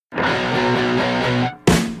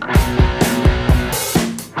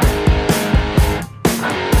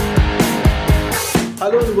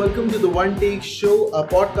Hello and welcome to the One Take Show, a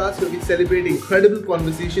podcast where we celebrate incredible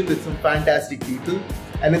conversation with some fantastic people.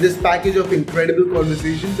 And in this package of incredible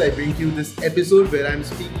conversations, I bring to you this episode where I'm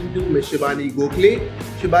speaking to Ms. Shibani Gokhale.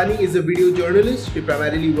 Shibani is a video journalist. She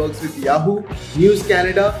primarily works with Yahoo, News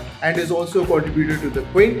Canada, and is also a contributor to the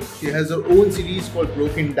Quint. She has her own series called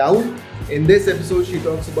Broken Down. In this episode, she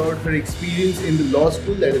talks about her experience in the law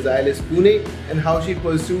school, that is ILS Pune, and how she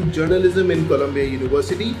pursued journalism in Columbia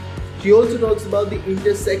University. She also talks about the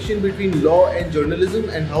intersection between law and journalism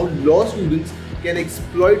and how law students can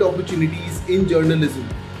exploit opportunities in journalism.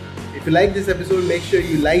 If you like this episode, make sure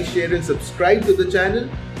you like, share and subscribe to the channel.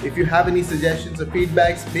 If you have any suggestions or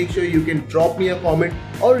feedbacks, make sure you can drop me a comment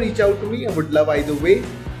or reach out to me. I would love either way.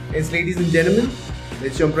 Yes, ladies and gentlemen,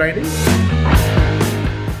 let's jump right in.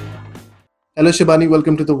 Hello Shibani,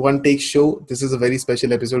 welcome to the One Take Show. This is a very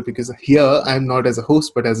special episode because here I'm not as a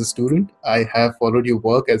host but as a student. I have followed your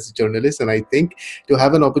work as a journalist, and I think to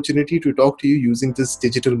have an opportunity to talk to you using this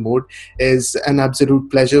digital mode is an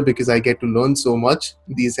absolute pleasure because I get to learn so much,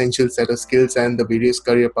 the essential set of skills and the various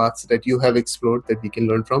career paths that you have explored that we can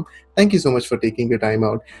learn from. Thank you so much for taking your time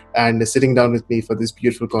out and sitting down with me for this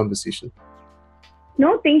beautiful conversation.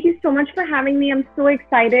 No, thank you so much for having me. I'm so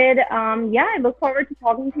excited. I look forward to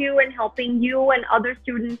talking to you and helping you and other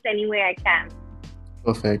students any way I can.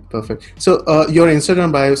 Perfect. So your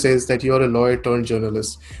Instagram bio says that you're a lawyer turned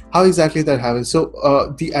journalist. How exactly that happened?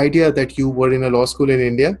 So the idea that you were in a law school in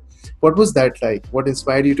India, what was that like? What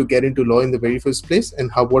inspired you to get into law in the very first place? And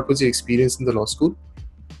what was your experience in the law school?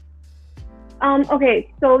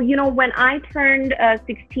 So when I turned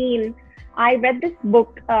 16, I read this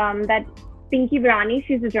book that Pinky Virani,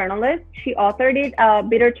 she's a journalist. She authored it,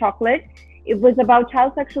 Bitter Chocolate. It was about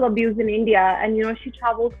child sexual abuse in India. And, she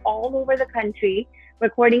travels all over the country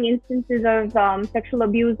recording instances of sexual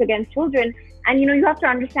abuse against children. And, you have to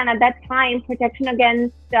understand at that time, protection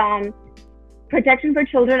for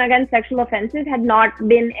children against sexual offenses had not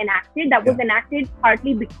been enacted. That was enacted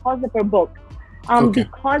partly because of her book.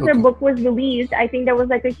 Because her book was released, I think there was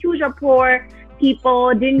like a huge uproar.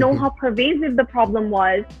 People didn't know how pervasive the problem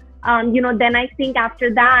was. Then I think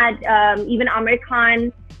after that, even Amir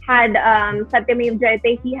Khan had Satyamev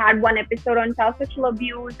Jayate. He had one episode on child sexual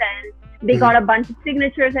abuse, and they got a bunch of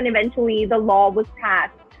signatures, and eventually the law was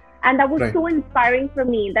passed. And that was so inspiring for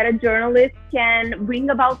me that a journalist can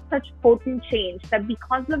bring about such potent change, that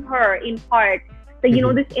because of her, in part,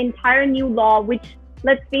 that, this entire new law, which,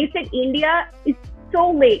 let's face it, India is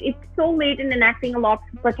so late. It's so late in enacting a law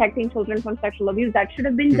protecting children from sexual abuse. That should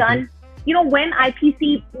have been done when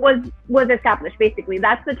IPC was established, basically.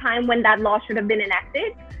 That's the time when that law should have been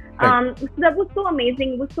enacted. So that was so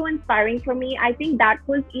amazing. It was so inspiring for me. I think that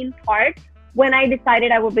was in part when I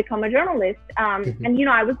decided I would become a journalist. And,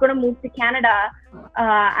 I was going to move to Canada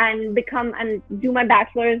and do my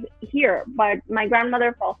bachelor's here. But my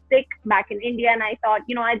grandmother fell sick back in India, and I thought,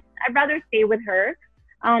 I'd rather stay with her.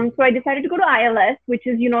 So I decided to go to ILS, which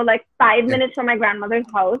is, like 5 minutes from my grandmother's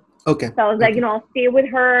house. So I was like, I'll stay with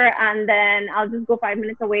her and then I'll just go 5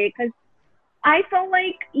 minutes away, because I felt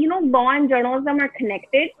like, law and journalism are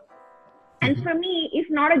connected. And for me, if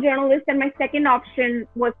not a journalist, then my second option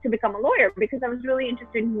was to become a lawyer, because I was really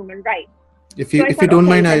interested in human rights. If you don't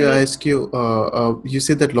mind, I ask you, you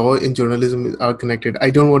said that law and journalism are connected.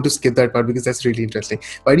 I don't want to skip that part because that's really interesting.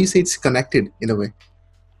 Why do you say it's connected in a way?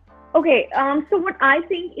 So what I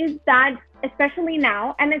think is that, especially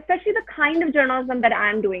now, and especially the kind of journalism that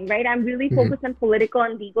I'm doing, right? I'm really focused on political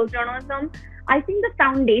and legal journalism. I think the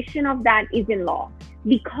foundation of that is in law.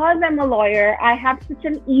 Because I'm a lawyer, I have such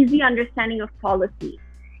an easy understanding of policy.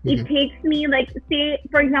 It takes me, say,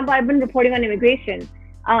 for example, I've been reporting on immigration.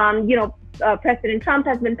 President Trump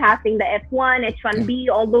has been passing the F1, H1B,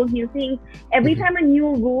 all those new things. Every time a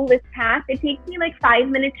new rule is passed, it takes me 5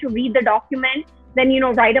 minutes to read the document, then,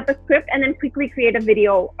 write up a script and then quickly create a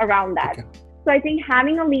video around that. So I think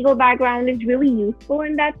having a legal background is really useful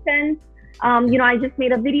in that sense. I just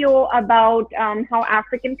made a video about how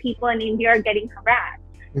African people in India are getting harassed.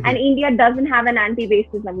 And India doesn't have an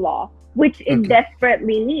anti-racism law, which it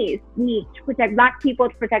desperately needs to protect Black people,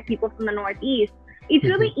 to protect people from the Northeast. It's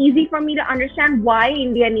really easy for me to understand why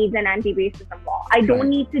India needs an anti-racism law. I don't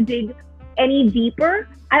need to dig any deeper.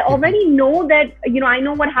 I already know that, I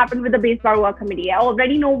know what happened with the Base Barua Committee. I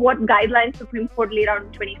already know what guidelines Supreme Court laid out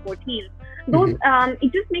in 2014. Those,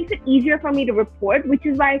 it just makes it easier for me to report, which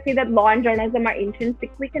is why I say that law and journalism are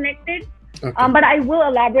intrinsically connected. But I will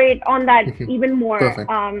elaborate on that even more.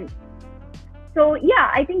 I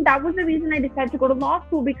think that was the reason I decided to go to law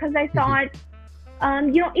school, because I thought,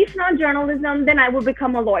 if not journalism, then I will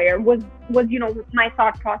become a lawyer, was my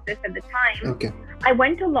thought process at the time. I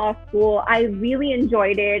went to law school. I really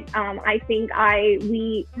enjoyed it. I think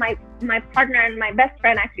my partner and my best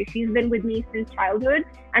friend, actually, she's been with me since childhood,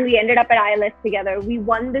 and we ended up at ILS together. We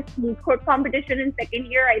won this moot court competition in second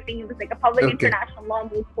year. I think it was like a public international law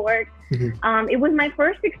moot court. It was my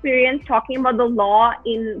first experience talking about the law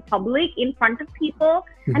in public, in front of people,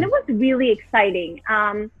 and it was really exciting.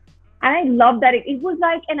 And I loved that. It was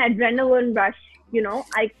like an adrenaline rush, you know.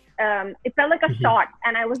 It felt like a shot,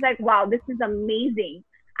 and I was like, wow, this is amazing.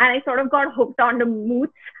 And I sort of got hooked on the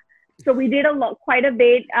moots. So we did quite a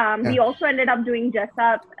bit. We also ended up doing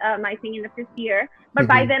Jessup, I think, in the 5th year. But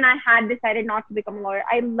by then I had decided not to become a lawyer.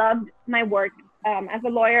 I loved my work as a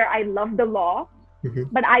lawyer. I love the law,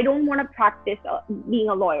 but I don't want to practice being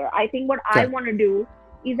a lawyer. I think what I want to do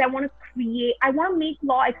is I want to make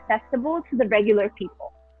law accessible to the regular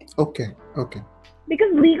people. Okay.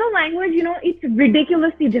 Because legal language, you know, it's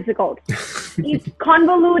ridiculously difficult. It's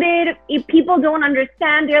convoluted. If people don't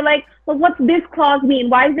understand, they're like, well, what's this clause mean?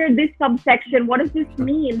 Why is there this subsection? What does this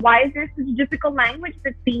mean? Why is there such difficult language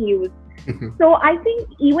that's being used? So I think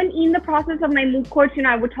even in the process of my moot courts, you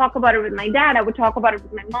know, I would talk about it with my dad. I would talk about it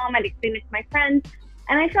with my mom. I'd explain it to my friends.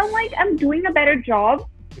 And I felt like I'm doing a better job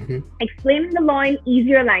explaining the law in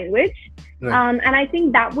easier language. And I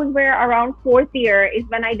think that was where around 4th year is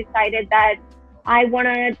when I decided that I want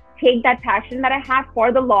to take that passion that I have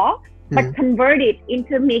for the law, but convert it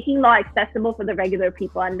into making law accessible for the regular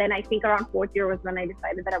people. And then I think around 4th year was when I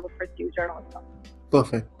decided that I would pursue journalism.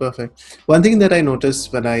 Perfect. One thing that I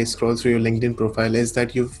noticed when I scroll through your LinkedIn profile is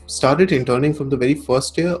that you've started interning from the very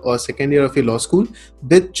first year or second year of your law school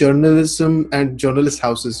with journalism and journalist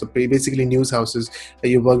houses, so basically news houses.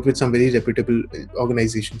 You worked with some very reputable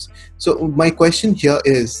organizations. So my question here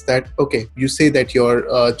is that, okay, you say that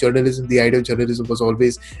your journalism, the idea of journalism was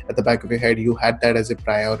always at the back of your head. You had that as a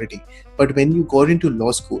priority. But when you got into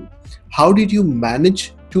law school, how did you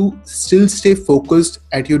manage to still stay focused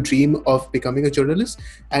at your dream of becoming a journalist?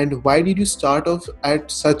 And why did you start off at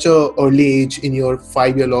such a early age in your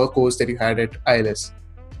 5-year law course that you had at ILS?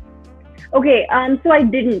 Okay, so I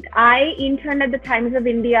didn't. I interned at the Times of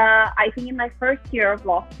India, I think in my first year of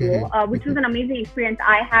law school, which was an amazing experience.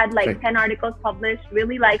 I had 10 articles published,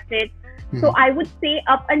 really liked it. So I would say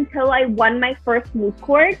up until I won my first moot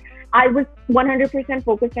court, I was 100%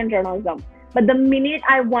 focused on journalism. But the minute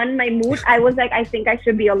I won my moot, I was like, I think I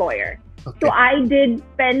should be a lawyer. So I did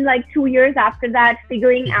spend 2 years after that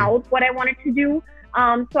figuring out what I wanted to do.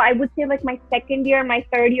 So I would say my second year, my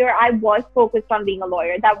third year, I was focused on being a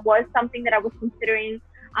lawyer. That was something that I was considering.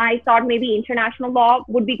 I thought maybe international law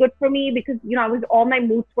would be good for me because, all my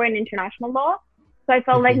moots were in international law. So I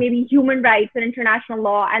felt like maybe human rights and international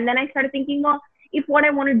law. And then I started thinking, well, if what I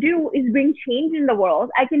want to do is bring change in the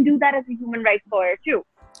world, I can do that as a human rights lawyer too.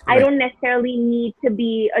 I don't necessarily need to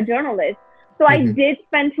be a journalist. So I did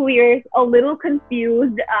spend 2 years a little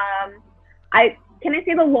confused. Can I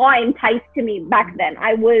say the law enticed me back then?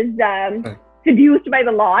 I was seduced by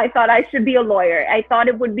the law. I thought I should be a lawyer. I thought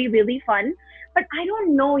it would be really fun. But I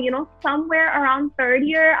don't know, somewhere around third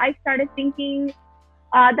year, I started thinking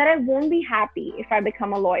that I won't be happy if I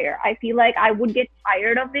become a lawyer. I feel like I would get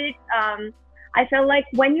tired of it. I felt like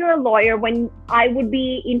when you're a lawyer, when I would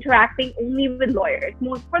be interacting only with lawyers,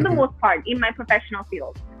 for the most part in my professional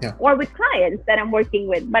field, or with clients that I'm working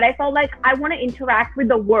with. But I felt like I want to interact with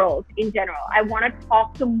the world in general. I want to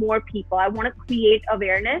talk to more people. I want to create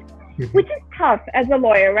awareness, which is tough as a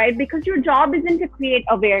lawyer, right? Because your job isn't to create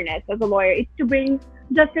awareness as a lawyer. It's to bring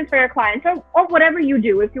justice for your clients or whatever you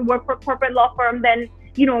do. If you work for a corporate law firm, then,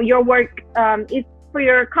 your work is for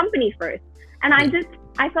your company first. And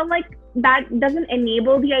I felt like that doesn't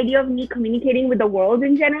enable the idea of me communicating with the world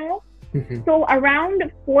in general. So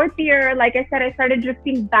around fourth year, like I said, I started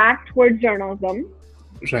drifting back towards journalism.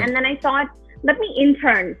 And then I thought, let me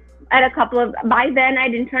intern at by then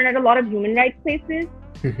I'd interned at a lot of human rights places.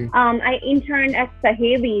 I interned at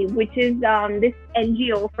Saheli, which is this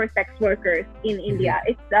NGO for sex workers in India.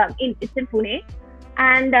 It's in Pune.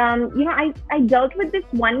 And, I dealt with this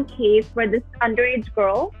one case where this underage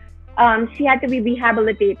girl, she had to be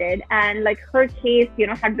rehabilitated, and her case,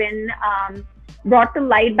 had been brought to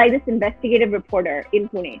light by this investigative reporter in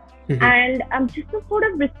Pune. And just the sort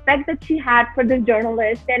of respect that she had for this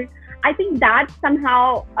journalist. And I think that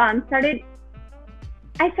somehow I started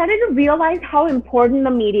to realize how important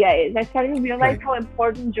the media is. I started to realize how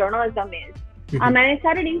important journalism is. And I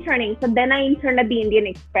started interning. So then I interned at the Indian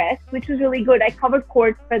Express, which was really good. I covered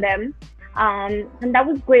courts for them. And that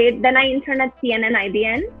was great. Then I interned at CNN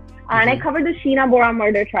IBN. And I covered the Sheena Bora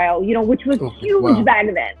murder trial, which was huge back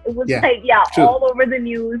then. It was all over the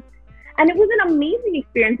news. And it was an amazing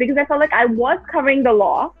experience because I felt like I was covering the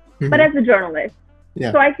law, but as a journalist.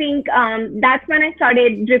 Yeah. So I think that's when I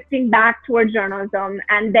started drifting back towards journalism.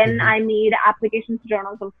 And then I made applications to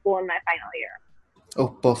journalism school in my final year. Oh,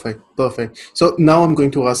 perfect. Perfect. So now I'm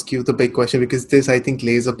going to ask you the big question, because this, I think,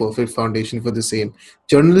 lays a perfect foundation for the same.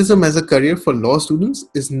 Journalism as a career for law students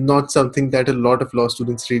is not something that a lot of law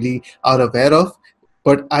students really are aware of.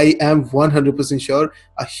 But I am 100% sure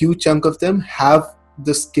a huge chunk of them have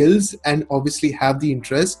the skills and obviously have the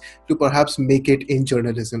interest to perhaps make it in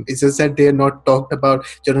journalism. It's just that they're not talked about.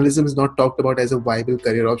 Journalism is not talked about as a viable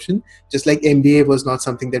career option, just like MBA was not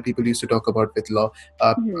something that people used to talk about with law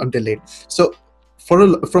until late. So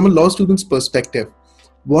from a law student's perspective,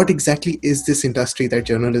 what exactly is this industry that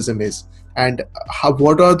journalism is, and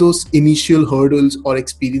what are those initial hurdles or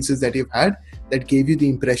experiences that you've had that gave you the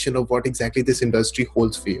impression of what exactly this industry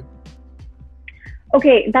holds for you?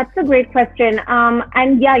 Okay, that's a great question.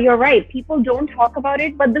 And yeah, you're right. People don't talk about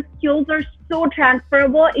it, but the skills are so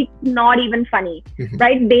transferable. It's not even funny,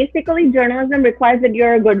 right? Basically, journalism requires that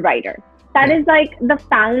you're a good writer. That is like the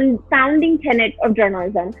founding tenet of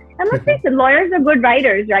journalism. And let's face it, lawyers are good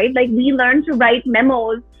writers, right? Like we learn to write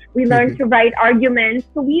memos, we learn to write arguments.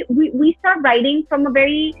 So we start writing from like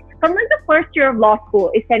the first year of law school,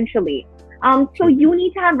 essentially. So you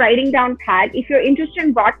need to have writing down pat. If you're interested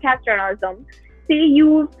in broadcast journalism, say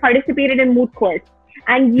you've participated in moot courts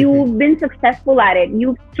and you've been successful at it.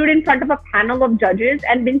 You've stood in front of a panel of judges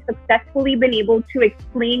and been able to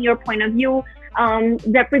explain your point of view,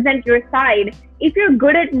 represent your side. If you're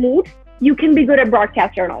good at moot, you can be good at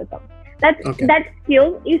broadcast journalism. That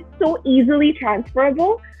skill is so easily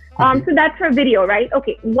transferable. So that's for video, right?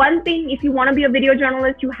 Okay, one thing, if you want to be a video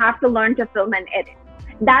journalist, you have to learn to film and edit.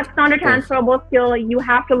 That's not a transferable skill. You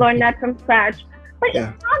have to learn that from scratch. But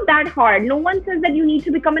it's not that hard. No one says that you need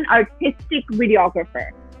to become an artistic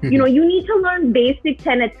videographer. You know, you need to learn basic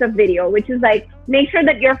tenets of video, which is like, make sure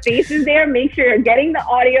that your face is there, make sure you're getting the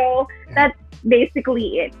audio. That's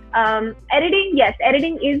basically it. Editing, yes,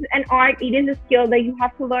 editing is an art. It is a skill that you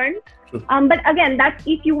have to learn. But again, that's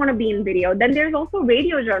if you want to be in video. Then there's also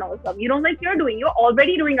radio journalism. You know, like you're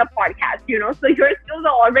already doing a podcast, you know, so your skills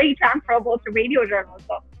are already transferable to radio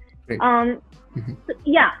journalism. So,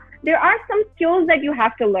 yeah, there are some skills that you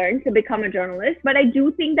have to learn to become a journalist, but I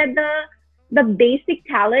do think that the basic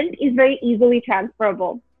talent is very easily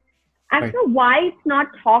transferable. As for why it's not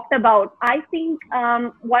talked about, I think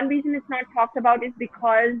one reason it's not talked about is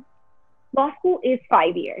because law school is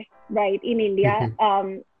 5 years, right, in India,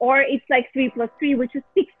 or it's like 3 + 3, which is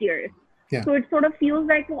 6 years. So it sort of feels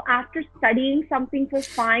like, well, after studying something for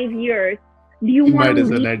 5 years, do you want to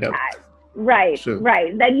leave that? Right.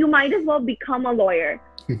 Then you might as well become a lawyer.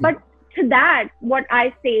 But to that, what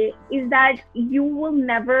I say is that you will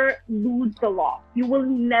never lose the law. You will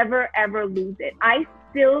never, ever lose it. I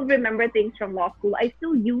still remember things from law school. I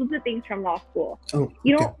still use the things from law school.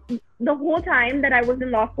 You know, the whole time that I was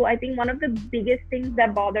in law school, I think one of the biggest things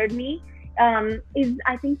that bothered me is,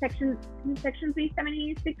 I think, section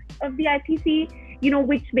 376 of the IPC, you know,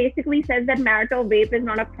 which basically says that marital rape is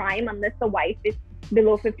not a crime unless the wife is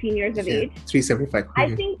below 15 years of age. 375.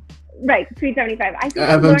 I think, right, 375. I think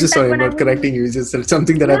I'm just sorry, I'm not correcting you. It's just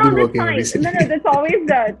something that I've been working on recently. No, that's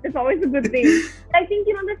always a good thing. I think,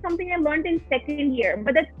 you know, that's something I learned in second year,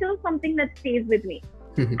 but that's still something that stays with me.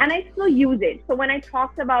 And I still use it. So when I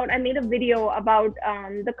made a video about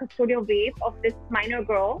the custodial rape of this minor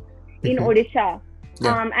girl in Odisha.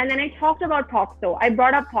 And then I talked about POCSO. I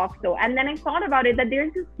brought up POCSO. And then I thought about it, that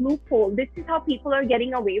there's this loophole. This is how people are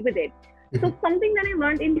getting away with it. So something that I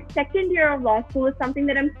learned in the second year of law school is something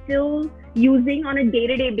that I'm still using on a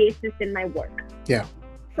day-to-day basis in my work.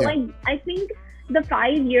 So I think the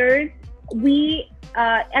 5 years, we,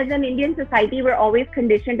 as an Indian society, we're always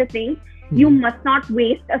conditioned to think you must not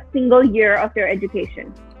waste a single year of your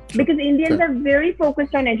education. Because Indians are very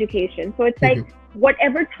focused on education. So it's like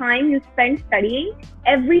whatever time you spend studying,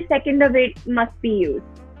 every second of it must be used.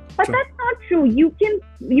 But that's not true.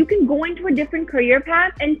 You can go into a different career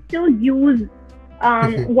path and still use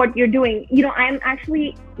what you're doing. You know, I'm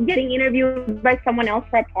actually getting interviewed by someone else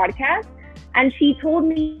for a podcast, and she told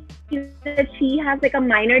me that she has like a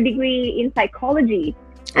minor degree in psychology,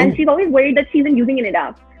 and she's always worried that she isn't using it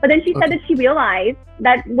enough. But then she said that she realized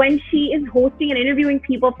that when she is hosting and interviewing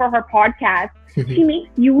people for her podcast, she makes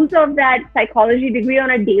use of that psychology degree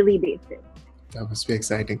on a daily basis. That must be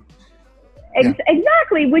exciting.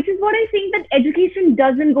 Exactly, which is what I think, that education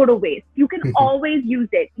doesn't go to waste. You can always use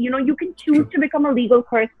it. You know, you can choose to become a legal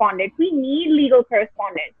correspondent. We need legal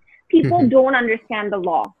correspondents. People don't understand the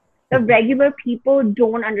law. The regular people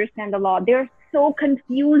don't understand the law. They're so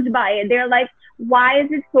confused by it. They're like, why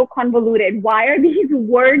is it so convoluted? Why are these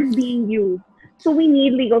words being used? So we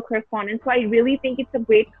need legal correspondents. So I really think it's a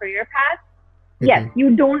great career path. Yes, Mm-hmm.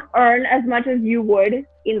 you don't earn as much as you would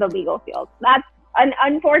in the legal field. That's an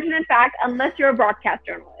unfortunate fact unless you're a broadcast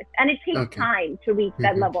journalist. And it takes Okay. time to reach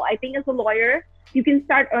that Mm-hmm. level. I think as a lawyer, you can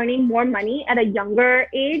start earning more money at a younger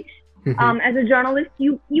age. Mm-hmm. As a journalist,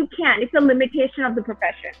 you can. It's a limitation of the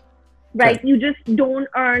profession, right? Correct. You just don't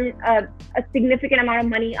earn a significant amount of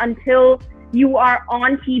money until you are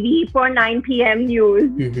on TV for 9 p.m. news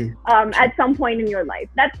Mm-hmm. at some point in your life.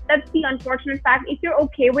 That's the unfortunate fact. If you're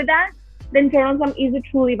okay with that, then journalism is a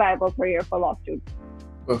truly viable career for law students.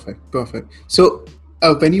 Perfect. So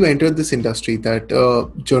when you entered this industry, that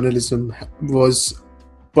journalism was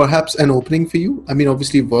perhaps an opening for you. I mean,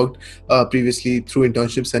 obviously you worked previously through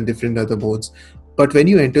internships and different other modes. But when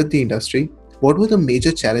you entered the industry, what were the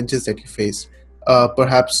major challenges that you faced?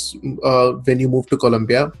 Perhaps when you moved to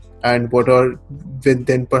Colombia, and what are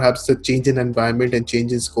then perhaps the change in environment and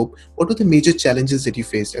change in scope? What were the major challenges that you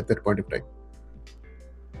faced at that point of time?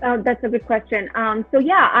 That's a good question. So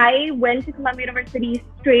yeah, I went to Columbia University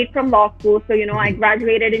straight from law school. So, I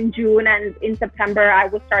graduated in June, and in September, I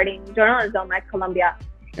was starting journalism at Columbia.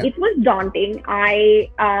 Yeah. It was daunting. I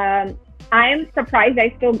am surprised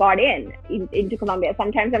I still got into Columbia.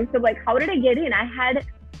 Sometimes I'm still like, how did I get in? I had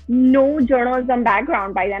no journalism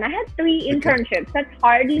background by then. I had 3 internships. That's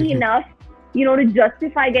hardly enough, to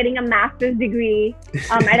justify getting a master's degree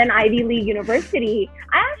at an Ivy League university.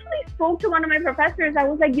 I actually spoke to one of my professors. I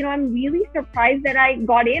was like, I'm really surprised that I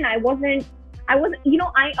got in. I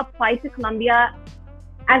applied to Columbia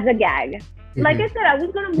as a gag. Like I said, I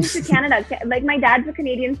was going to move to Canada. Like, my dad's a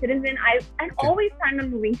Canadian citizen. I'd always planned on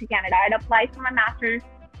moving to Canada. I'd applied for my master's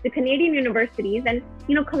to Canadian universities. And,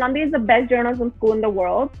 Columbia is the best journalism school in the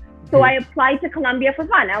world. So I applied to Columbia for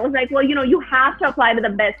fun. I was like, well, you have to apply to the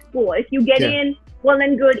best school. If you get in, well,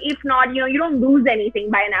 then good. If not, you don't lose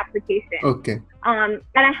anything by an application. Okay. And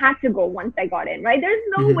I had to go once I got in, right? There's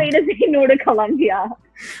no way to say no to Columbia.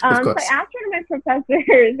 So I asked one of my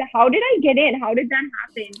professors, how did I get in? How did that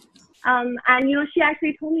happen? And she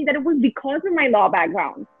actually told me that it was because of my law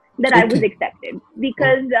background that I was accepted.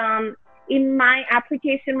 Because in my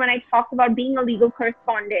application, when I talked about being a legal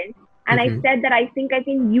correspondent, and I said that I think I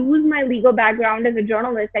can use my legal background as a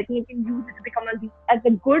journalist, I think I can use it to become as a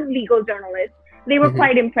good legal journalist, they were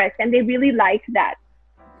quite impressed, and they really liked that.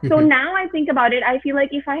 So now I think about it, I feel like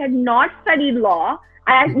if I had not studied law,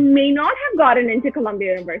 I may not have gotten into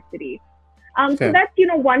Columbia University. So that's,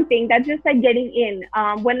 one thing, that's just like getting in.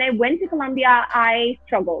 When I went to Columbia, I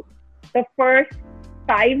struggled. The first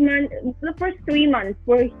 3 months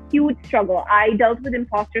were a huge struggle. I dealt with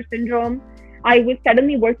imposter syndrome. I was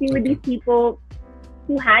suddenly working with these people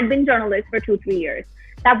who had been journalists for 2-3 years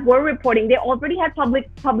that were reporting. They already had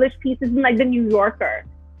published pieces in like the New Yorker.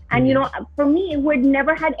 And, for me, who had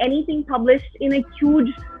never had anything published in a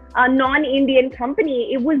huge non-Indian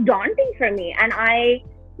company, it was daunting for me. And I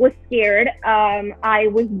was scared. I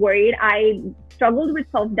was worried. I struggled with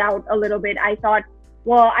self-doubt a little bit. I thought,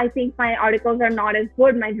 well, I think my articles are not as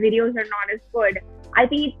good. My videos are not as good. I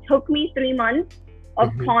think it took me 3 months of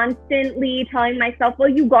constantly telling myself, well,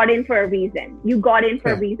 you got in for a reason. You got in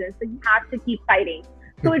for a reason. So you have to keep fighting.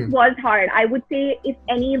 So it was hard. I would say if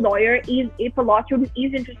any if a law student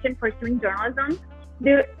is interested in pursuing journalism,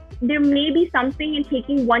 there may be something in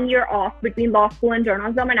taking 1 year off between law school and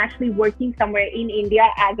journalism and actually working somewhere in India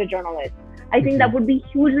as a journalist. I think that would be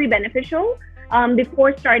hugely beneficial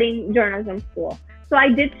before starting journalism school. So I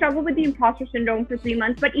did struggle with the imposter syndrome for 3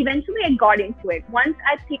 months, but eventually I got into it. Once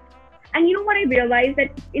I picked, and you know what, I realized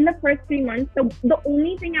that in the first 3 months, the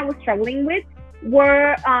only thing I was struggling with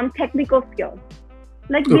were technical skills.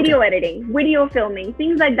 Like video editing, video filming,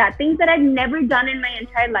 things like that. Things that I'd never done in my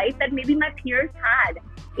entire life that maybe my peers had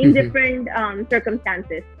in different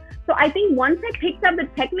circumstances. So I think once I picked up the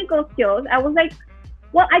technical skills, I was like,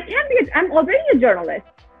 well, I'm already a journalist.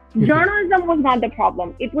 Journalism was not the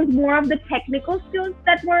problem. It was more of the technical skills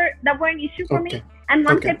that were an issue for me. And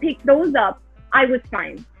once I picked those up, I was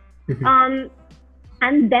fine.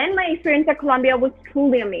 And then my experience at Columbia was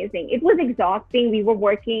truly amazing. It was exhausting. We were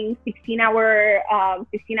working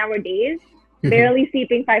 16-hour days, barely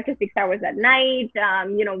sleeping 5 to 6 hours at night.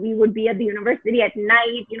 We would be at the university at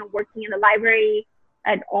night, working in the library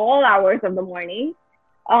at all hours of the morning.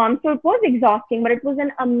 So it was exhausting, but it was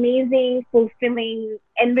an amazing, fulfilling,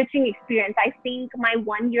 enriching experience. I think my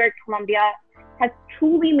 1 year at Columbia has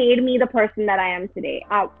truly made me the person that I am today.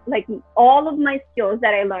 Like all of my skills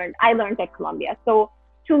that I learned at Columbia. So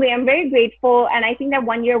truly, I'm very grateful. And I think that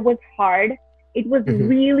 1 year was hard. It was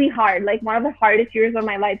really hard, like one of the hardest years of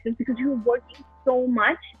my life, just because you were working so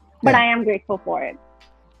much, but I am grateful for it.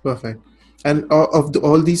 Perfect. And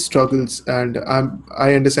all these struggles, and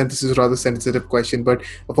I understand this is a rather sensitive question, but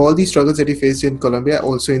of all these struggles that you faced in Colombia,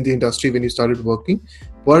 also in the industry when you started working,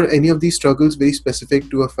 were any of these struggles very specific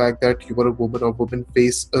to a fact that you were a woman or women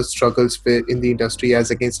face struggles in the industry as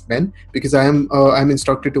against men? Because I'm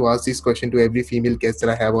instructed to ask this question to every female guest that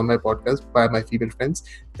I have on my podcast by my female friends,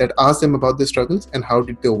 that ask them about the struggles and how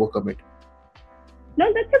did they overcome it.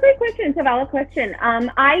 No, that's a great question. It's a valid question.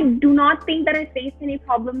 I do not think that I faced any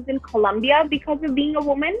problems in Colombia because of being a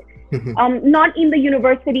woman, not in the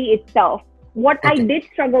university itself. What I did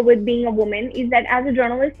struggle with being a woman is that as a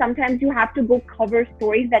journalist, sometimes you have to go cover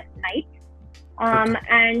stories at night.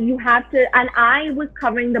 And you have to, and I was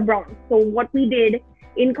covering the Bronx. So what we did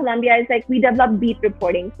in Colombia is like we developed beat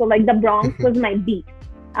reporting. So like the Bronx was my beat.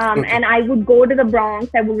 And I would go to the Bronx,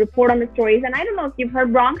 I would report on the stories. And I don't know if you've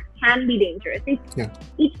heard, Bronx can be dangerous.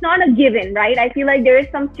 It's not a given, right? I feel like there is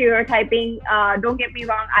some stereotyping. Don't get me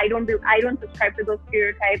wrong. I don't subscribe to those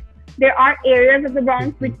stereotypes. There are areas of the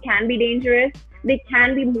Bronx which can be dangerous. They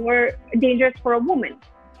can be more dangerous for a woman.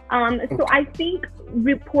 So I think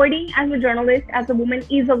reporting as a journalist, as a woman,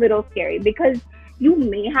 is a little scary because you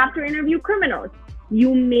may have to interview criminals.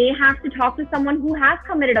 You may have to talk to someone who has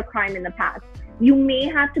committed a crime in the past. You may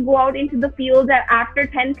have to go out into the field after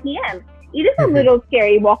 10 p.m. It is a little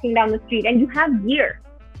scary walking down the street, and you have gear,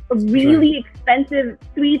 a really expensive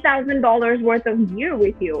 $3,000 worth of gear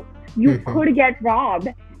with you. You could get robbed.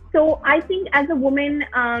 So I think as a woman,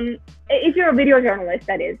 if you're a video journalist,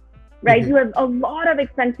 that is, right, you have a lot of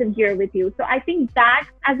expensive gear with you. So I think that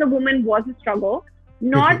as a woman was a struggle.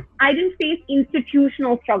 I didn't face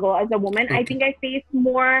institutional struggle as a woman. I think I faced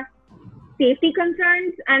more safety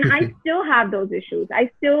concerns, and I still have those issues.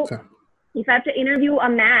 If I have to interview a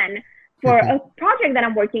man for a project that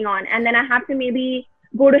I'm working on, and then I have to maybe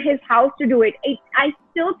go to his house to do it, I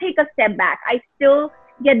still take a step back. I still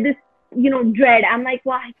get this, dread. I'm like,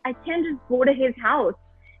 well, I can't just go to his house.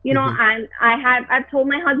 I've told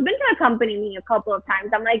my husband to accompany me a couple of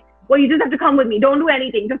times. I'm like, well, you just have to come with me. Don't do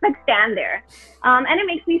anything. Just like stand there. And it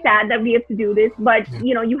makes me sad that we have to do this, but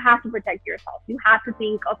you have to protect yourself. You have to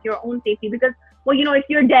think of your own safety because, well, if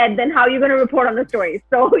you're dead, then how are you going to report on the stories?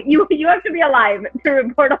 So you have to be alive to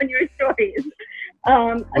report on your stories.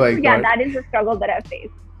 That is a struggle that I've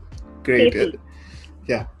faced. Great. Safety.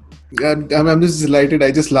 Yeah. I'm just delighted.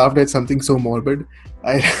 I just laughed at something so morbid.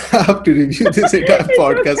 I have to review this entire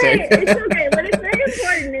podcast. It's okay, but it's very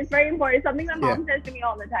important. It's very important. It's something my mom says to me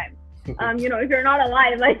all the time. If you're not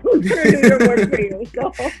alive, like, who's going to do your work for you?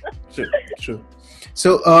 So. True.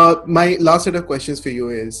 So my last set of questions for you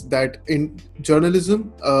is that in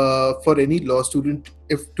journalism, for any law student,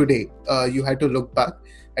 if today you had to look back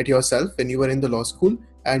at yourself when you were in the law school,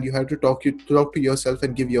 and you have to talk to yourself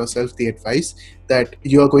and give yourself the advice that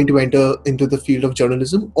you are going to enter into the field of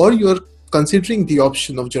journalism, or you are considering the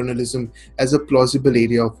option of journalism as a plausible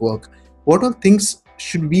area of work, what all things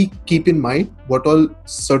should we keep in mind? What all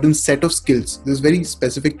certain set of skills, this is very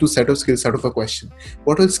specific to set of skills out of a question,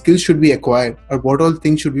 what all skills should we acquire, or what all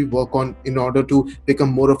things should we work on in order to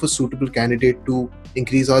become more of a suitable candidate to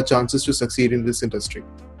increase our chances to succeed in this industry?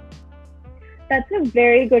 That's a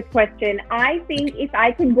very good question. I think if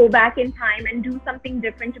I could go back in time and do something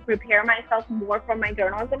different to prepare myself more for my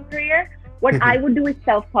journalism career, what I would do is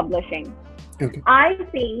self-publishing. I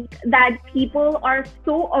think that people are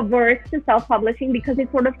so averse to self-publishing because it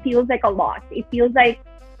sort of feels like a loss. It feels like,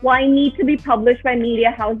 well, I need to be published by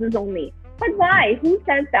media houses only. But why? Who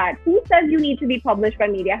says that? Who says you need to be published by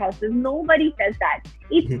media houses? Nobody says that.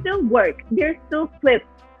 It's still work. There's still clips.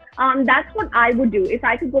 That's what I would do if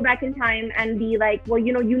I could go back in time and be like, well,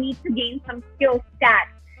 you need to gain some skill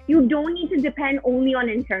stats. You don't need to depend only on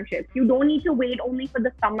internships. You don't need to wait only for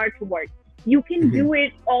the summer to work. You can do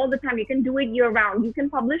it all the time. You can do it year round. You can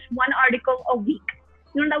publish one article a week.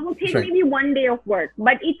 That will take maybe one day of work,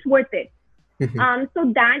 but it's worth it.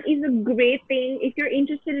 So that is a great thing. If you're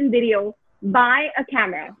interested in video, buy a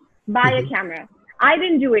camera. I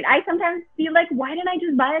didn't do it. I sometimes feel like, why didn't I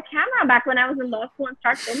just buy a camera back when I was in law school and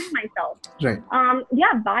start filming myself?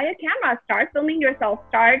 Buy a camera, start filming yourself,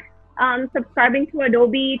 start subscribing to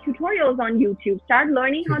Adobe tutorials on YouTube, start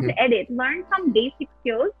learning how to edit, learn some basic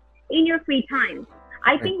skills in your free time.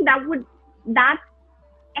 I think that's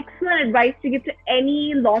excellent advice to give to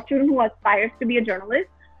any law student who aspires to be a journalist.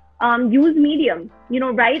 Use Medium,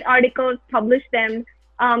 write articles, publish them.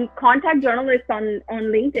 Contact journalists on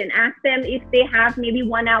LinkedIn. Ask them if they have maybe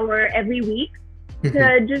 1 hour every week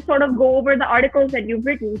to just sort of go over the articles that you've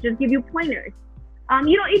written, just give you pointers.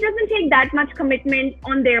 It doesn't take that much commitment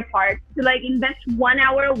on their part to like invest 1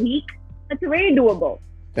 hour a week. That's very doable.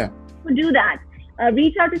 So do that.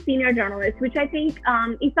 reach out to senior journalists, which I think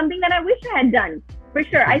is something that I wish I had done. For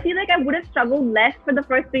sure. I feel like I would have struggled less for the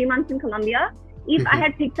first 3 months in Colombia if I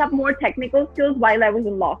had picked up more technical skills while I was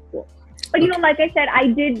in law school. But, like I said, I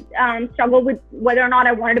did struggle with whether or not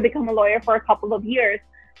I wanted to become a lawyer for a couple of years,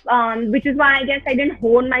 which is why I guess I didn't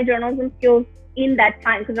hone my journalism skills in that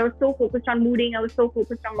time, because I was so focused on mooting. I was so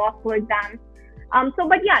focused on law school exams.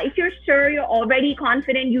 But yeah, if you're sure, you're already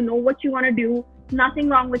confident, you know what you want to do, nothing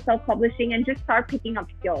wrong with self-publishing, and just start picking up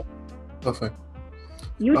skills. Perfect.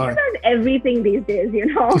 YouTube has everything these days,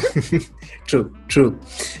 True.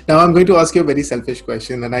 Now I'm going to ask you a very selfish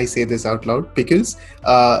question, and I say this out loud because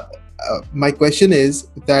my question is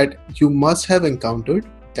that you must have encountered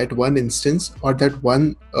that one instance or that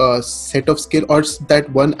one set of skill or that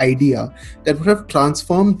one idea that would have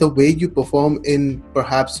transformed the way you perform in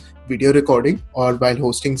perhaps video recording or while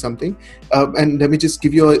hosting something. And let me just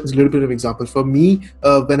give you a little bit of example. For me,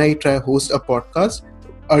 when I try to host a podcast,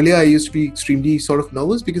 earlier I used to be extremely sort of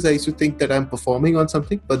nervous because I used to think that I'm performing on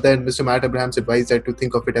something, but then Mr. Matt Abraham's advice that to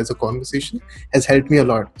think of it as a conversation has helped me a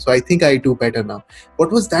lot. So I think I do better now. What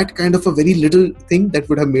was that kind of a very little thing that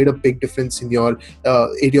would have made a big difference in your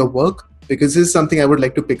area of work? Because this is something I would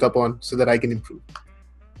like to pick up on so that I can improve.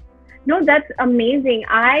 No, that's amazing.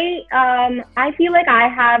 I feel like I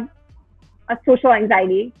have a social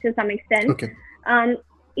anxiety to some extent. Okay.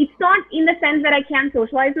 It's not in the sense that I can't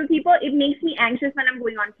socialize with people. It makes me anxious when I'm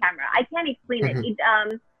going on camera. I can't explain it.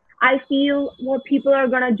 I feel, people are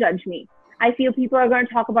going to judge me. I feel people are going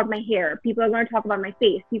to talk about my hair. People are going to talk about my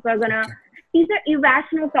face. People are going to, these are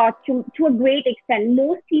irrational thoughts to a great extent.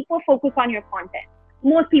 Most people focus on your content.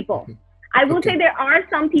 Most people. I will say there are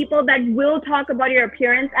some people that will talk about your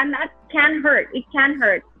appearance, and that can hurt. It can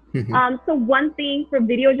hurt. So one thing for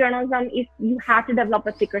video journalism is you have to develop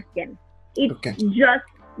a thicker skin. It's just,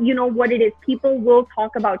 what it is. People will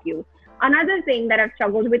talk about you. Another thing that I've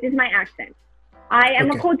struggled with is my accent. I am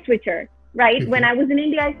a code switcher, right? When I was in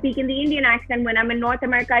India, I speak in the Indian accent. When I'm in North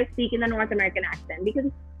America, I speak in the North American accent because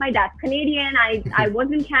my dad's Canadian. I was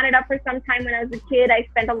in Canada for some time when I was a kid. I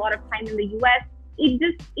spent a lot of time in the US.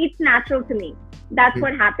 It's natural to me. That's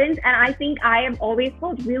what happens. And I think I have always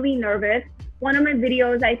felt really nervous. One of my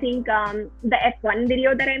videos, I think the F1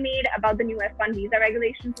 video that I made about the new F1 visa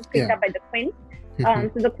regulations was picked up by the Quint.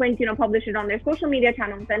 So the Quint, published it on their social media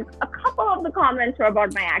channels, and a couple of the comments were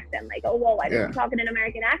about my accent, like, oh, well, why don't you talk in an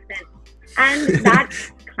American accent? And that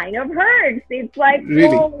kind of hurts. It's like,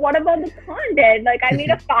 well, what about the content? Like, I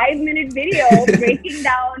made a 5-minute video breaking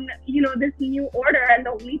down, this new order, and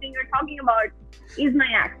the only thing you're talking about is my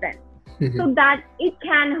accent. So that it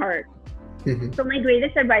can hurt. So my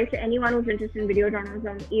greatest advice to anyone who's interested in video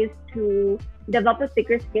journalism is to develop a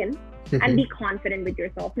thicker skin and be confident with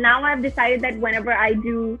yourself. Now I've decided that whenever I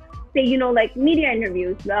do, say, like media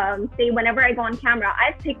interviews, say whenever I go on camera,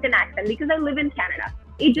 I've picked an accent because I live in Canada.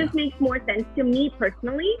 It just makes more sense to me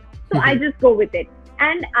personally. So I just go with it.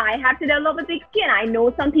 And I have to develop a thick skin. I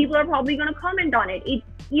know some people are probably going to comment on it. It's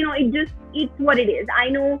what it is. I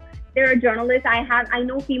know there are journalists. I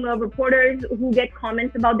know female reporters who get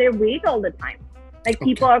comments about their weight all the time. Like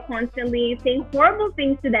people are constantly saying horrible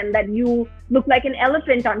things to them, that you look like an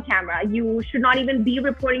elephant on camera. You should not even be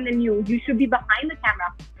reporting the news. You should be behind the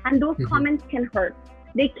camera. And those comments can hurt.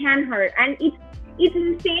 They can hurt. And it's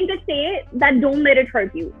insane to say that don't let it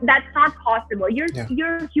hurt you. That's not possible. You're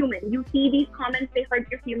human. You see these comments, they hurt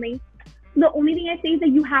your feelings. The only thing I say is that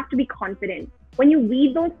you have to be confident. When you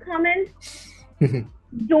read those comments,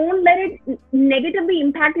 don't let it negatively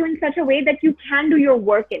impact you in such a way that you can't do your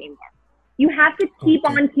work anymore. You have to keep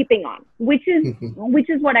on keeping on, which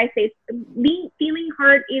is what I say. Feeling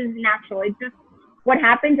hurt is natural. It's just what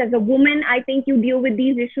happens as a woman. I think you deal with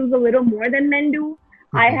these issues a little more than men do.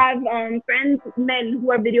 I have friends, men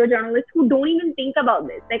who are video journalists who don't even think about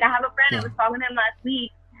this. Like I have a friend, I was talking to him last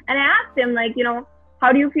week, and I asked him, like,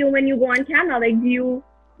 how do you feel when you go on camera? Like, do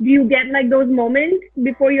you get like those moments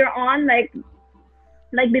before you're on, like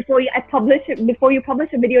before you publish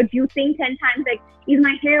a video, do you think 10 times, like, is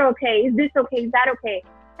my hair okay? Is this okay? Is that okay?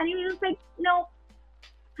 And he was like, no.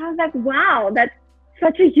 I was like, wow, that's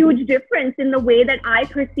such a huge difference in the way that I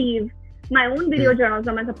perceive my own video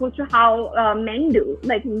journalism as opposed to how men do,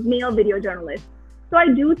 like male video journalists. So I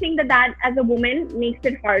do think that as a woman makes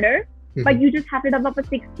it harder, but you just have to develop a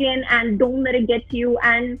thick skin and don't let it get to you.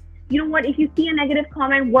 And you know what? If you see a negative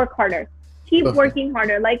comment, work harder. Keep working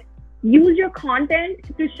harder. Like, use your content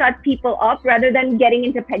to shut people up rather than getting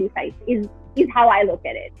into petty fights is how I look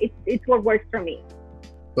at it. It's what works for me.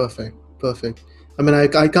 Perfect. I mean,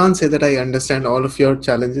 I can't say that I understand all of your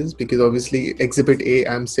challenges because obviously, Exhibit A,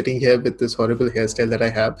 I'm sitting here with this horrible hairstyle that I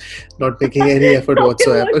have, not making any effort Don't you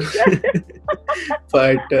whatsoever. look good?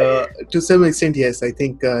 But to some extent, yes, I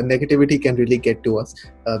think negativity can really get to us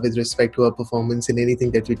with respect to our performance in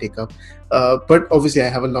anything that we take up. But obviously, I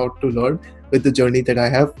have a lot to learn with the journey that I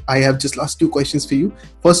have. I have just last two questions for you.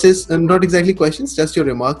 First is not exactly questions, just your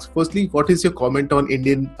remarks. Firstly, what is your comment on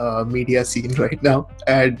Indian media scene right now?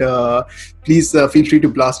 And please feel free to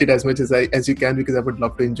blast it as much as you can, because I would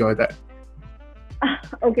love to enjoy that.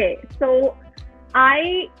 Okay, so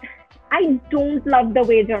I don't love the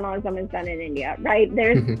way journalism is done in India, right?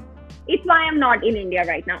 It's why I'm not in India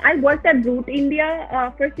right now. I worked at Brut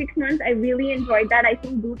India for 6 months. I really enjoyed that. I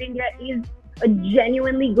think Brut India is a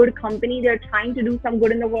genuinely good company. They're trying to do some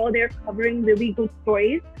good in the world. They're covering really good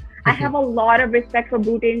stories. I have a lot of respect for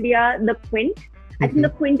Brut India, the Quint. I think the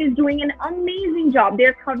Quint is doing an amazing job.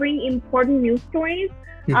 They're covering important news stories.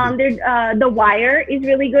 The Wire is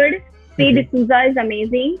really good. Say D'Souza is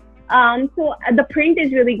amazing. So the Print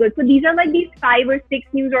is really good. So these are like these 5 or 6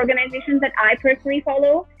 news organizations that I personally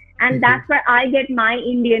follow. And that's where I get my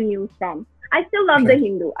Indian news from. I still love the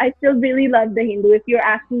Hindu. I still really love the Hindu. If you're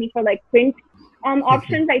asking me for like print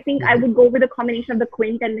options, I think I would go with a combination of the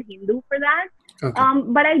Quint and the Hindu for that.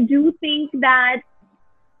 But I do think that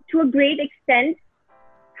to a great extent,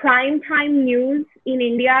 primetime news in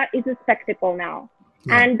India is a spectacle now.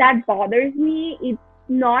 And that bothers me. It's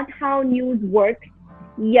not how news works.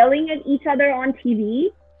 Yelling at each other on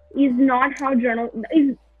TV is not how it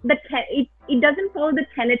doesn't follow the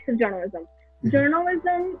tenets of journalism.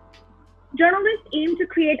 Journalists aim to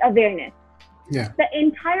create awareness. The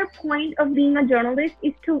entire point of being a journalist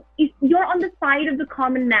is you're on the side of the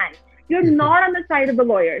common man. You're not on the side of the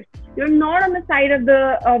lawyers. You're not on the side of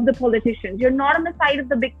the politicians. You're not on the side of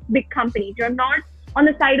the big companies. You're not on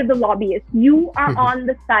the side of the lobbyists. You are on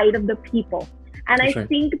the side of the people. And I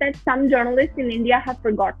think that some journalists in India have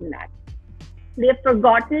forgotten that. They have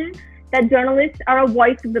forgotten that journalists are a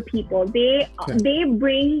voice of the people. They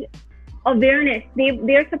bring awareness.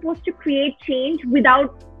 They're supposed to create change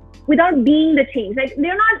without being the change. Like,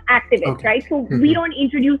 they're not activists, right? So we don't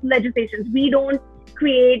introduce legislations. We don't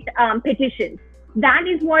create petitions. That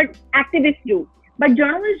is what activists do. But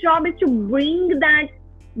journalists' job is to bring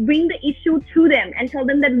the issue to them and tell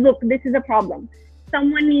them that, look, this is a problem.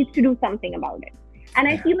 Someone needs to do something about it. And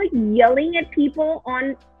I feel like yelling at people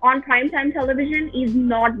on primetime television is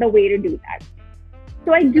not the way to do that.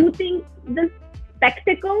 So I do think the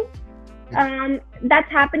spectacle that's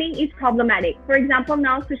happening is problematic. For example,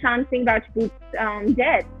 now Sushant Singh Rajput's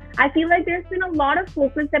death, I feel like there's been a lot of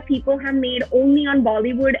focus that people have made only on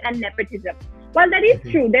Bollywood and nepotism. While that is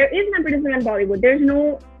true, there is nepotism in Bollywood. There's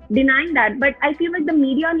no denying that. But I feel like the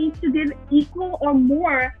media needs to give equal or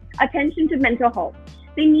more attention to mental health.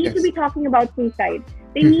 They need to be talking about suicide.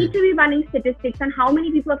 They need to be running statistics on how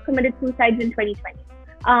many people have committed suicides in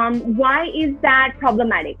 2020. Why is that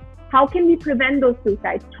problematic? How can we prevent those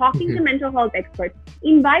suicides? Talking to mental health experts.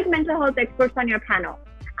 Invite mental health experts on your panel.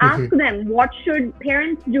 Ask them, what should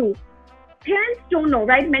parents do? Parents don't know,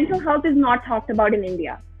 right? Mental health is not talked about in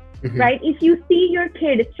India, right? If you see your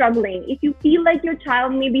kid struggling, if you feel like your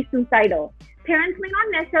child may be suicidal, parents may not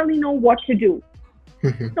necessarily know what to do.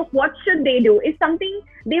 So what should they do? Is something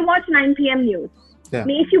they watch 9 p.m. news.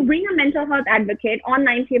 If you bring a mental health advocate on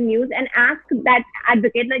 9 p.m. news and ask that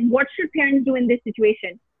advocate, like, what should parents do in this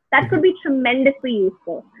situation? That could be tremendously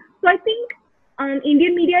useful. So I think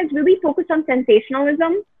Indian media is really focused on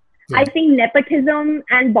sensationalism. I think nepotism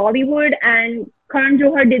and Bollywood and Karan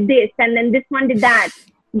Johar did this and then this one did that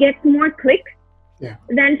gets more clicks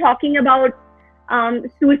than talking about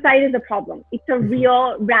suicide is a problem. It's a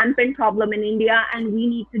real rampant problem in India and we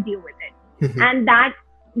need to deal with it. And that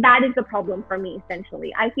is the problem for me,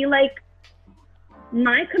 essentially. I feel like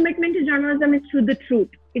my commitment to journalism is to the truth.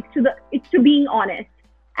 It's to being honest.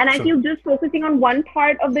 And I feel just focusing on one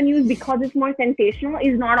part of the news because it's more sensational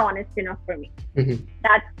is not honest enough for me.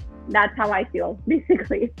 That's how I feel,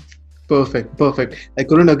 basically. Perfect. I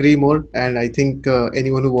couldn't agree more. And I think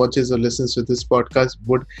anyone who watches or listens to this podcast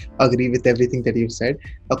would agree with everything that you've said.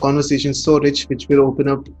 A conversation so rich, which will open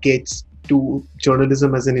up gates to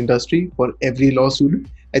journalism as an industry for every law student.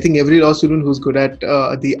 I think every law student who's good at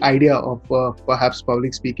the idea of perhaps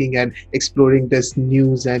public speaking and exploring this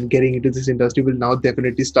news and getting into this industry will now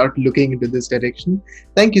definitely start looking into this direction.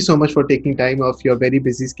 Thank you so much for taking time off your very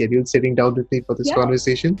busy schedule, sitting down with me for this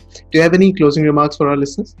conversation. Do you have any closing remarks for our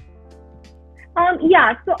listeners?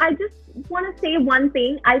 So I just want to say one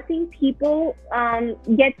thing. I think people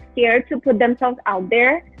get scared to put themselves out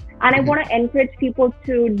there. And I want to encourage people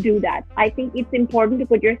to do that. I think it's important to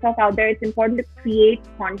put yourself out there. It's important to create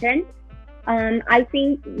content. I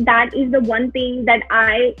think that is the one thing that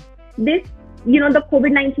the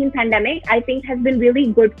COVID-19 pandemic, I think has been really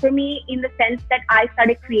good for me in the sense that I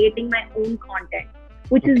started creating my own content,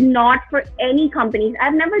 which is not for any companies.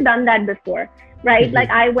 I've never done that before, right? Like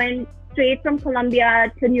I went straight from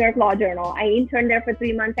Columbia to New York Law Journal. I interned there for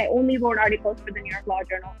 3 months. I only wrote articles for the New York Law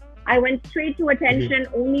Journal. I went straight to Attention,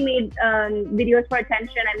 only made videos for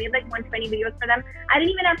Attention. I made like 120 videos for them. I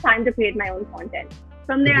didn't even have time to create my own content.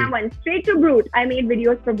 From there, I went straight to Brut. I made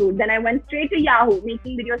videos for Brut. Then I went straight to Yahoo,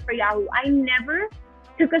 making videos for Yahoo. I never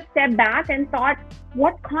took a step back and thought,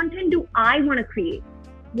 what content do I want to create?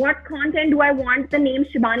 What content do I want the name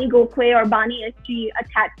Shibani Gokhale or media.She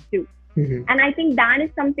attached to? And I think that is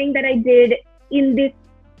something that I did in this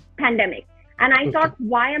pandemic. And I thought,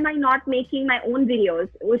 why am I not making my own videos?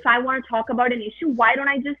 If I want to talk about an issue, why don't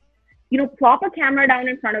I just, plop a camera down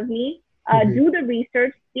in front of me, do the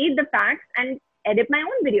research, state the facts, and edit my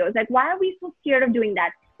own videos? Like, why are we so scared of doing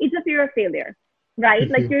that? It's a fear of failure, right?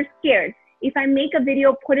 Like, you're scared. If I make a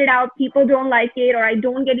video, put it out, people don't like it, or I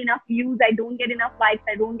don't get enough views, I don't get enough likes,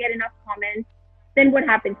 I don't get enough comments, then what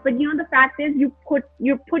happens? But the fact is, you put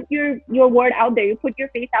your word out there, you put your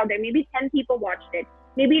face out there. Maybe 10 people watched it.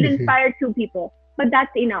 Maybe it inspired 2 people, but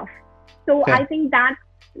that's enough. So I think that's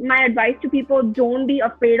my advice to people. Don't be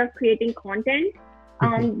afraid of creating content.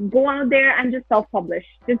 Go out there and just self-publish.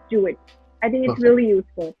 Just do it. I think it's really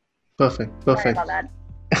useful. Perfect. Sorry about that.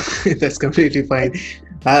 That's completely fine.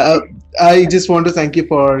 I just want to thank you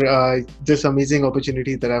for this amazing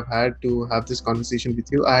opportunity that I've had to have this conversation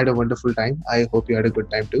with you. I had a wonderful time. I hope you had a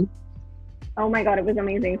good time too. Oh my God, it was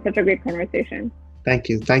amazing. Such a great conversation. Thank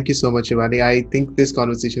you. Thank you so much, Shibani. I think this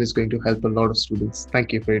conversation is going to help a lot of students.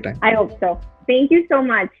 Thank you for your time. I hope so. Thank you so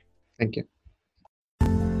much. Thank you.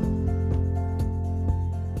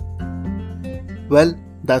 Well,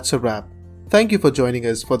 that's a wrap. Thank you for joining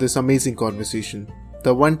us for this amazing conversation.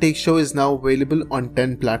 The One Take Show is now available on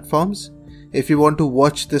 10 platforms. If you want to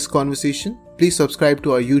watch this conversation, please subscribe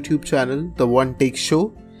to our YouTube channel, The One Take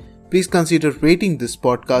Show. Please consider rating this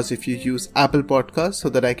podcast if you use Apple Podcasts so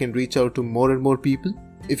that I can reach out to more and more people.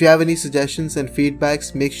 If you have any suggestions and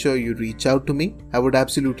feedbacks, make sure you reach out to me. I would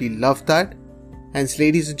absolutely love that. And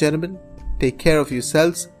ladies and gentlemen, take care of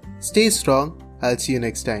yourselves. Stay strong. I'll see you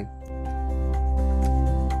next time.